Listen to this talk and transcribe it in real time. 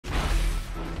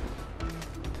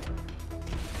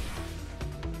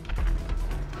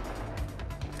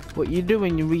What you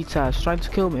doing, you retards? Trying to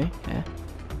kill me? Yeah.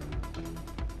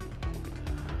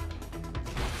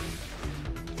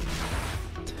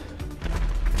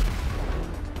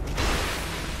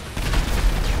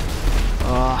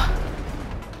 Oh.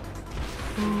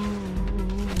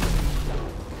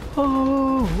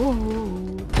 Oh.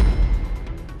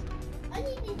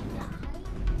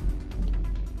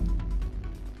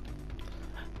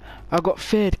 I got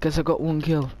feared because I got 1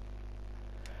 kill.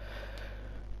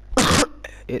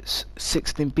 It's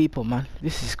 16 people, man.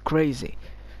 This is crazy.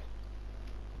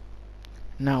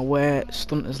 Now we're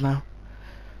stunters now.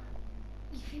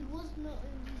 If he was not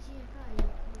in GTA 5,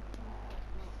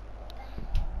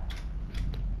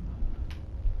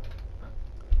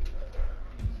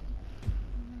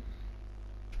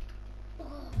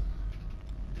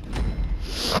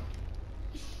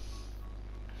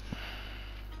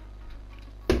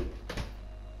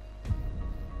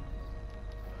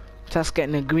 Just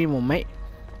getting a green one, mate.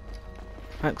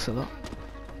 Thanks a lot.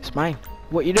 It's mine.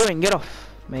 What you doing? Get off,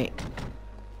 mate.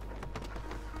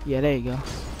 Yeah, there you go.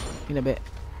 In a bit.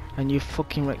 And you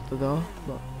fucking wrecked the door.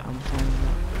 But I'm fine with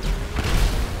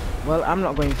that. Well, I'm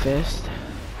not going first.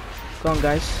 Go on,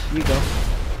 guys. You go.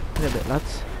 In a bit,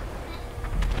 lads.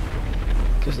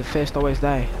 Because the first always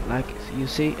die. Like you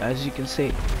see, as you can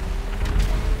see.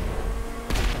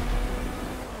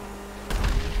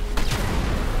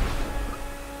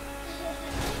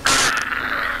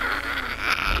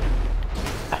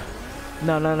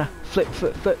 No, no, no. Flip,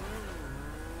 flip, flip.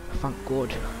 Thank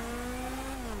God.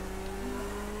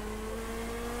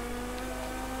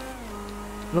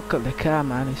 Look at the car,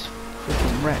 man. It's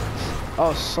freaking wrecked.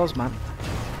 Oh, soz, man.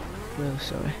 Really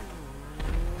sorry.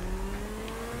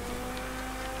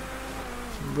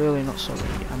 I'm really not sorry.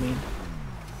 I mean,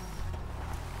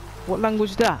 what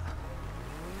language is that?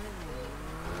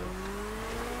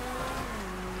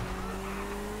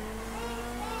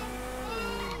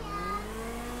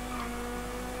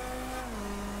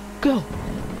 Go.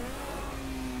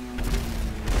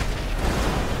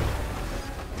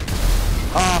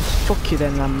 Oh, fuck you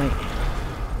then, man, mate.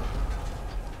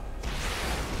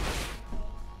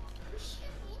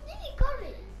 you nearly got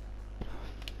it.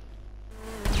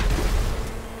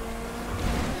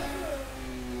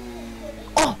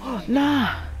 Oh,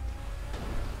 nah.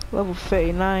 Level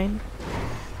 39.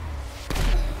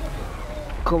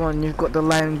 Come on, you've got the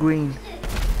lime green.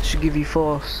 Should give you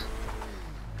force.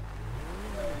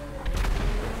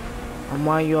 And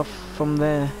why are you off from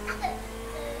there?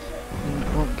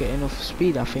 You won't get enough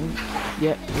speed, I think.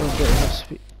 Yeah, you won't get enough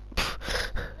speed.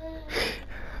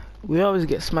 We always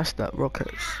get smashed at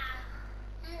rockets.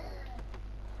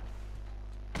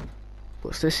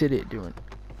 What's this idiot doing?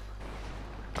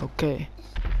 Okay.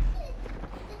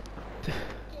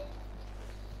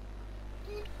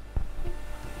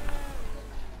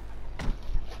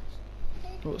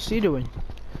 What's he doing?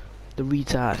 The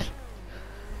retard.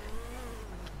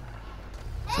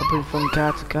 Jumping from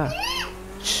car to car.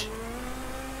 Shh.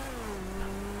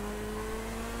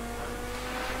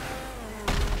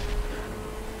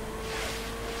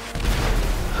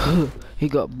 He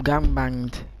got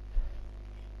gangbanged.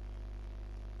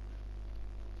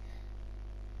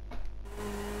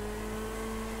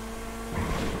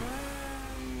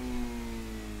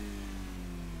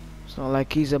 It's not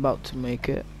like he's about to make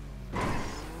it.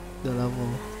 The level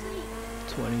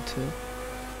 22,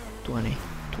 20,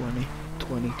 20,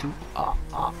 22.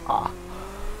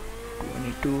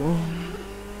 22.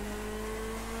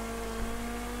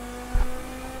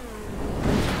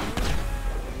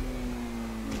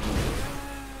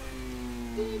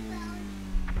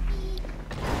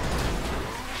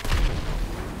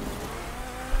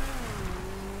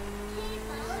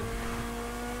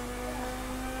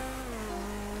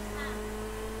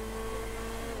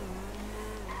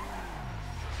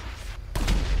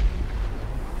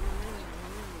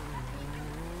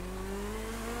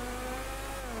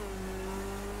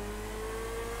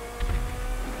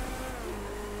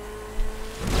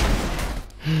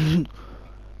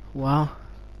 Wow.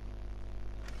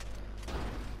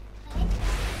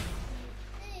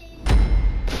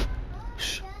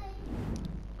 Shh.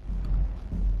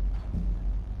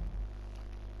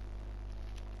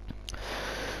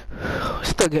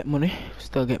 Still get money.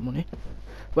 Still get money.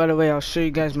 By the way, I'll show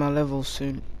you guys my levels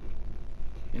soon.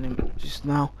 Just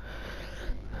now.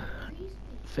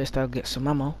 First, I'll get some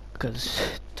ammo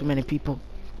because too many people.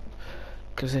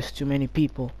 Because there's too many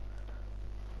people.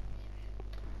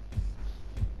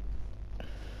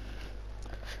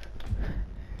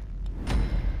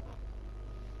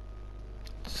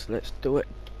 So let's do it.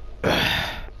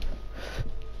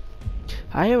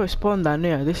 I hear a spawn down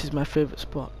there. This is my favorite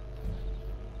spot.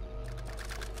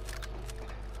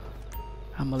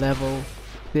 I'm a level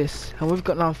this, and we've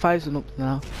got 9,000 up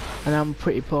now, and I'm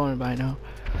pretty poor by now.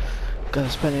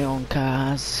 Gotta spend it on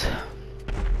cars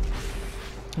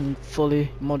and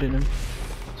fully modding them.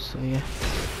 So yeah.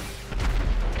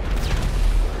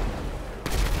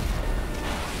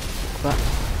 But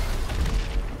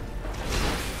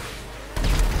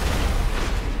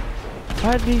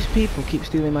why do these people keep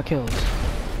stealing my kills?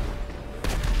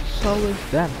 So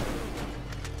with them.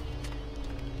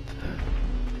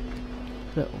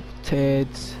 Little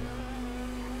turds.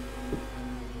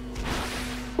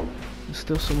 There's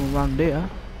still someone around here.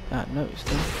 I noticed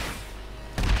them.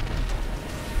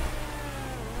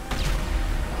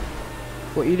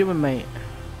 What are you doing, mate?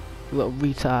 You little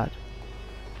retard.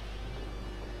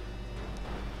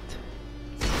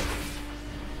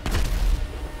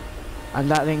 And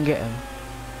that didn't get him.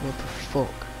 What the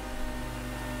fuck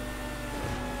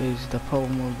is the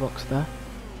problem with Rockstar?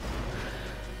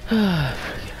 Got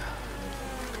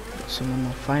someone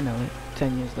more finally,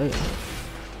 10 years later.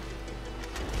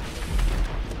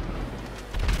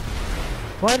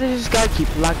 Why does this guy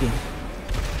keep lagging?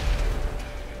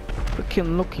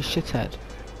 Freaking lucky shithead.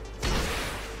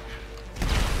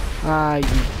 Ah,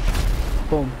 you.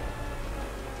 Boom.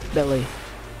 Delay.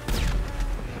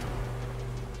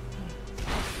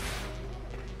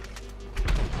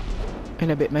 In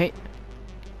a bit, mate.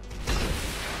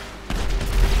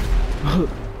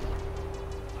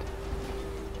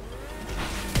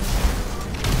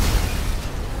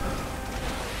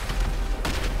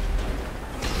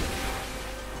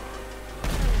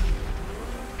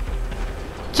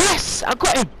 Yes! I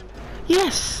got him!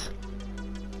 Yes!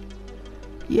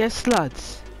 Yes,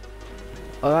 lads.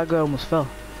 Oh, that guy almost fell.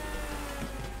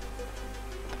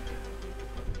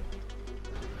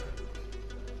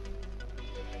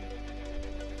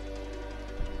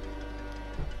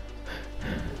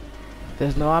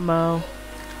 There's no ammo.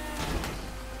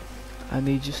 I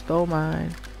need you stole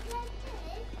mine.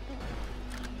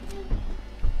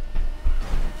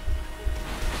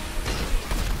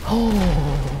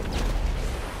 Oh.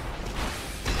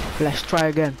 Let's try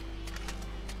again.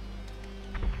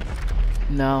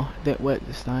 No, didn't work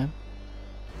this time.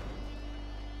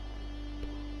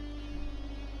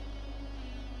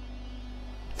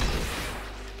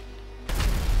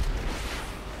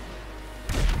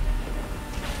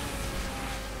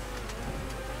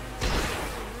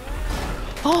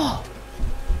 Oh!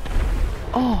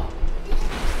 Oh!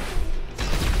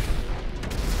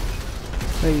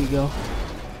 There you go.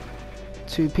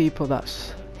 2 people,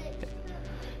 that's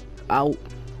out.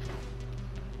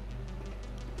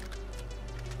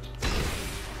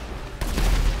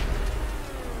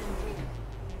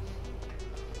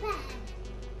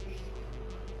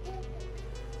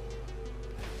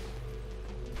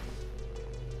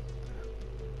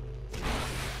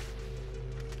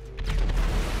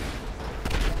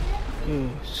 Ew,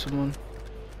 someone.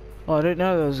 Oh, I didn't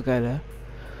know there was a guy there.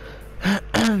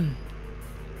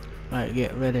 Right,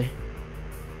 get ready.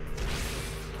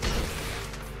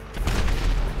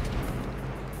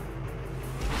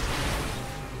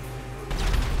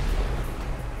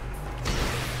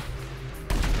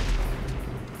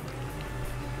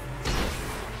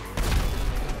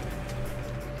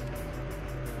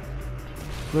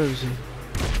 Where is he?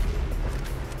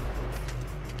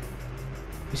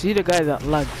 You see the guy that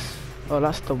lags? Oh,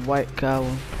 that's the white car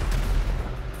one.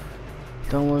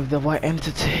 Done with the white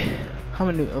entity. How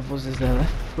many of us is there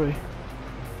left? 3.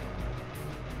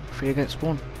 3 against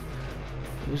 1.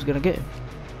 Who's gonna get him?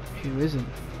 Who isn't?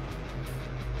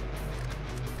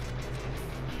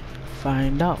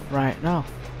 Find out right now.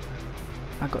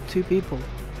 I got 2 people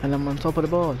and I'm on top of the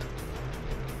board.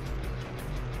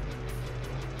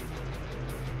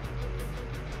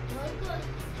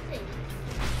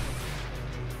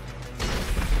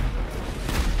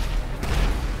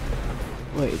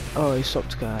 Wait, oh, he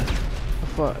stopped guys. I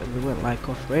thought they went like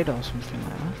off radar or something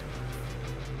like that.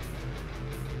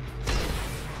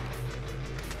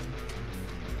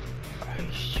 Oh,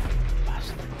 you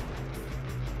bastard.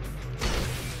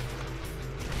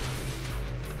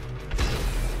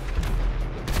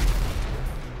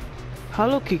 How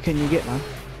lucky can you get, man?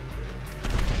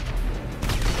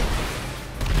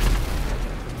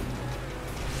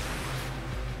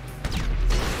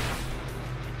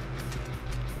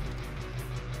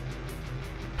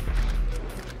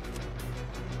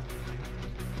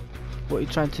 What are you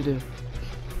trying to do?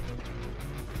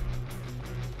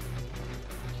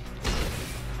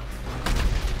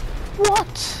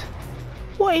 What?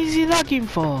 What is he lagging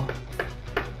for?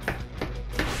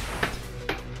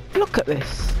 Look at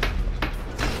this.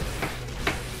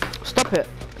 Stop it.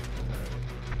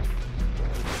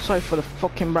 Sorry for the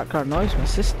fucking background noise, my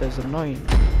sister's annoying.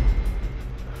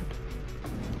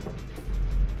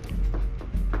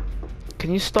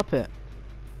 Can you stop it?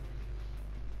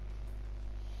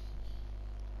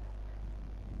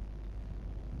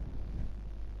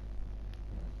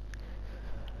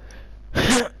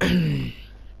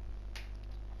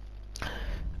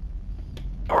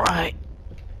 Alright.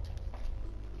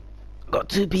 Got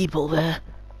 2 people there.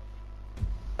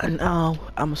 And now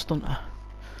I'm a stunter.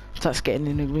 Starts getting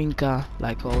in the green car,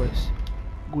 like always.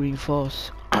 Green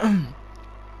force.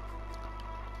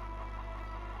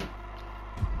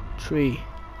 3,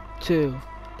 2,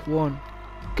 1,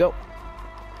 go.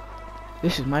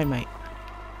 This is my mate.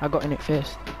 I got in it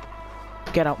first.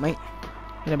 Get out, mate.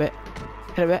 In a bit.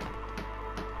 In a bit.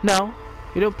 No,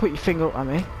 you don't put your finger up at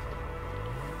me.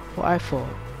 What I thought.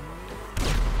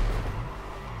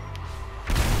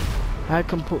 I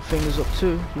can put fingers up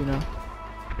too, you know.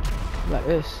 Like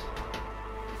this.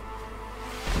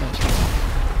 No,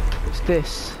 it's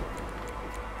this.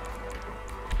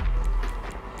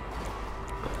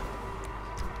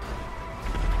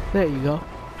 There you go.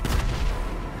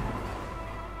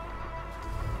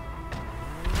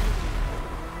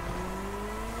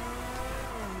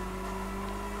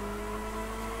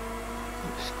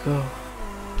 Let's go.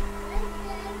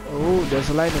 Oh, there's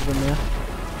a line of them there.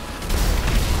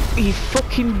 You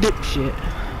fucking dipshit.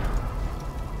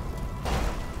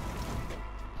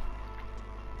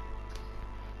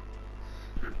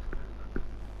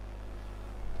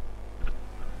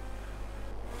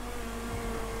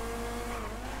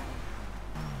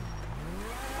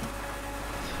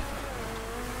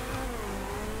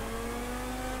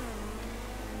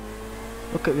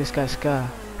 Look at this guy's car.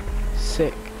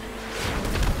 Sick.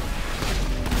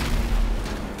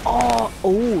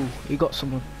 Oh, he got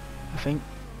someone, I think.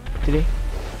 Did he?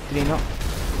 Did he not?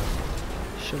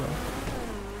 Shut up.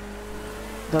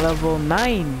 The level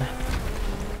 9.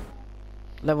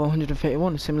 Level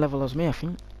 131, same level as me, I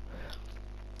think.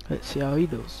 Let's see how he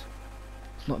does.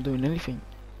 He's not doing anything.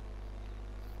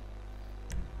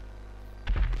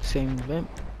 Same with him.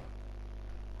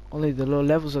 Only the low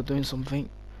levels are doing something.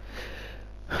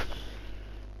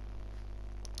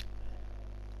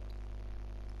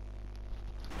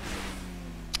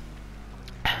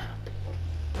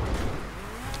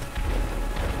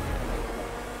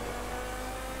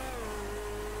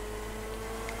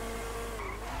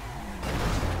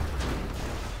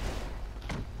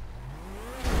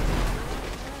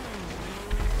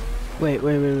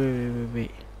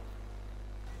 Wait.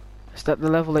 Is that the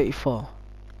level 84?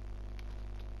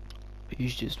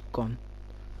 He's just gone.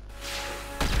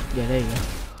 Yeah, there you go.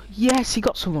 Yes, he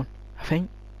got someone, I think.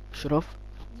 Shut off.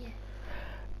 Yeah.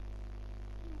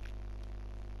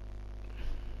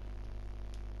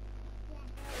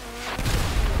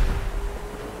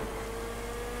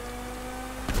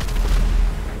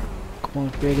 Come on,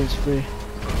 3 against 3. You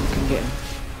can get him.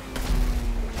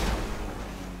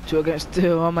 2 against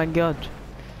 2, oh my god.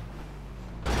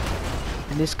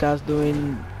 And this guy's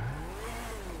doing...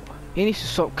 He needs to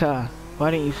swap car.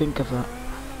 Why didn't you think of that?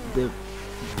 The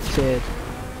third.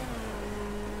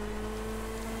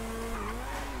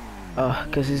 Oh,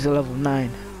 because he's a level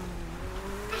 9.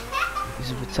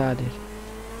 He's retarded.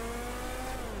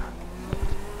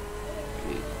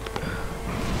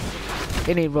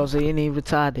 Any Rosie, any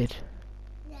retarded.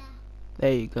 Yeah.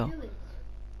 There you go. Do it.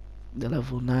 The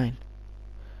level 9.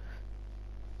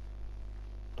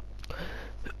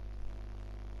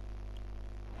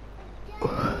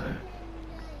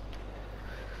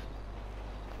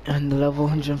 And the level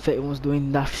 130 was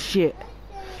doing that shit.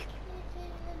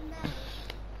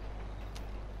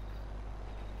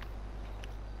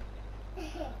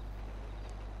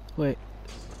 Wait,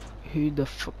 who the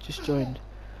fuck just joined?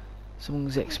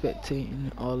 Someone's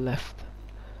expecting or left.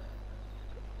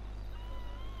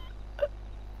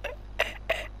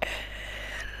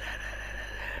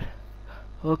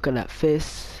 Look at that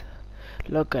face.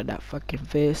 Look at that fucking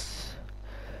face.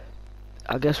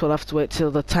 I guess we'll have to wait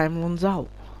till the time runs out.